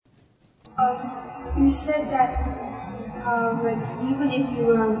You said that even if you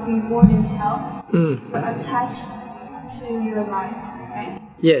were reborn in hell, you're attached to your life, right?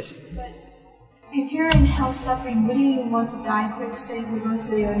 Yes. But if you're in hell suffering, wouldn't you want to die quick so you can go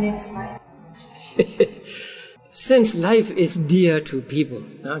to your next life? Since life is dear to people,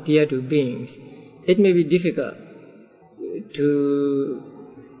 not dear to beings, it may be difficult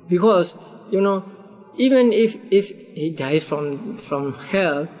because, even if he dies from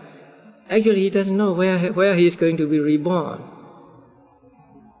hell, actually he doesn't know where he is going to be reborn.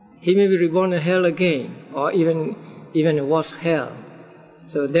 He may be reborn in hell again, or even a worse hell.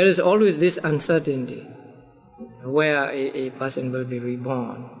 So there is always this uncertainty where a person will be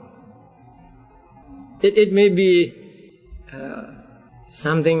reborn. It may be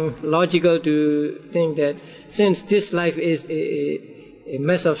something logical to think that since this life is a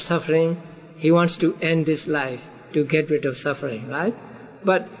mess of suffering, he wants to end this life to get rid of suffering, right?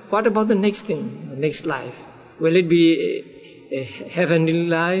 But what about the next thing, the next life? Will it be a heavenly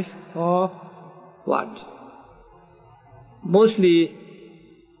life or what? Mostly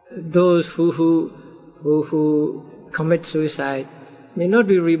those who commit suicide may not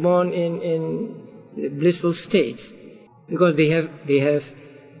be reborn in blissful states because they have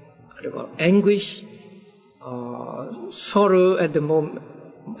what you call anguish or sorrow at the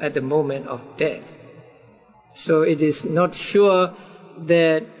moment of death. So it is not sure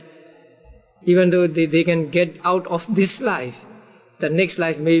that even though they can get out of this life, the next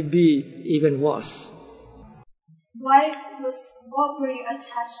life may be even worse. What were you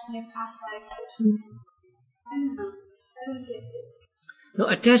attached in your past life to? I don't know. I don't get this. No,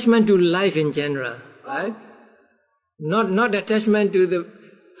 attachment to life in general, right? Not attachment to the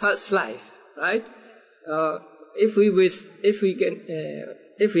past life, right? If we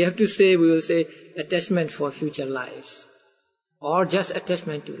have to say, we will say attachment for future lives, or just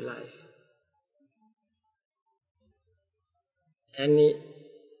attachment to life. Any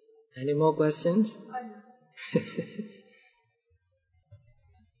more questions?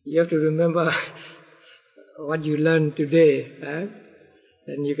 You have to remember what you learned today, right?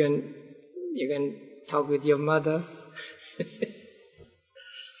 Then you can talk with your mother.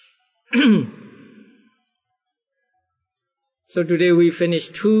 So today we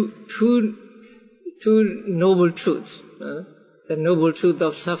finished two noble truths: the noble truth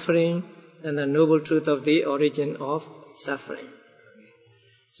of suffering and the noble truth of the origin of suffering.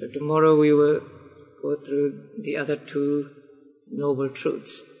 So tomorrow we will go through the other two noble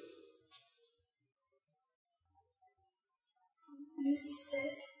truths. You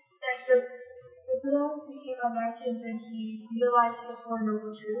said that the Buddha became enlightened when he realized the Four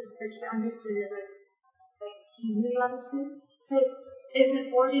Noble Truths, like he understood it, like he really understood. So if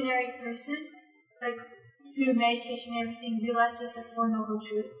an ordinary person, like through meditation and everything, realizes the Four Noble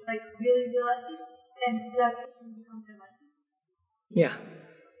Truths, like really realizes it, then that person becomes enlightened. Yeah.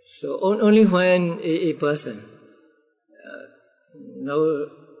 So only when a person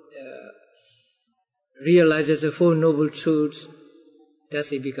realizes the Four Noble Truths does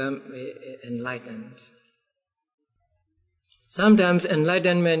he become enlightened. Sometimes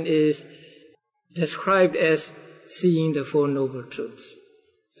enlightenment is described as seeing the Four Noble Truths.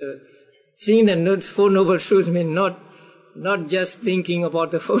 So seeing the Four Noble Truths means not just thinking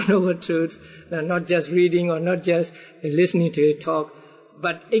about the Four Noble Truths, not just reading or not just listening to a talk,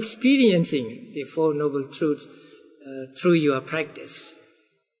 but experiencing the Four Noble Truths through your practice.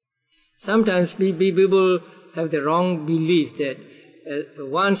 Sometimes people have the wrong belief that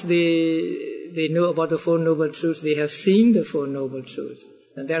once they know about the Four Noble Truths, they have seen the Four Noble Truths.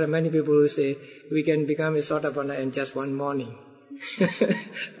 And there are many people who say, we can become a Sotapanna in just one morning.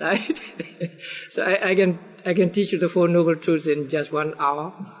 Right? So I can teach you the Four Noble Truths in just 1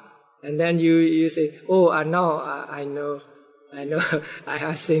 hour. And then you say, now I know, I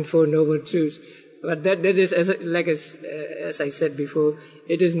have seen Four Noble Truths. But that is, as I said before,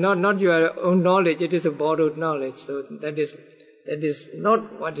 it is not your own knowledge, it is a borrowed knowledge. So that is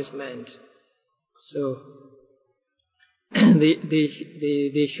not what is meant. So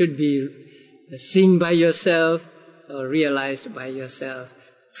they should be seen by yourself or realized by yourself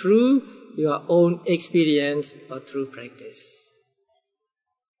through your own experience or through practice.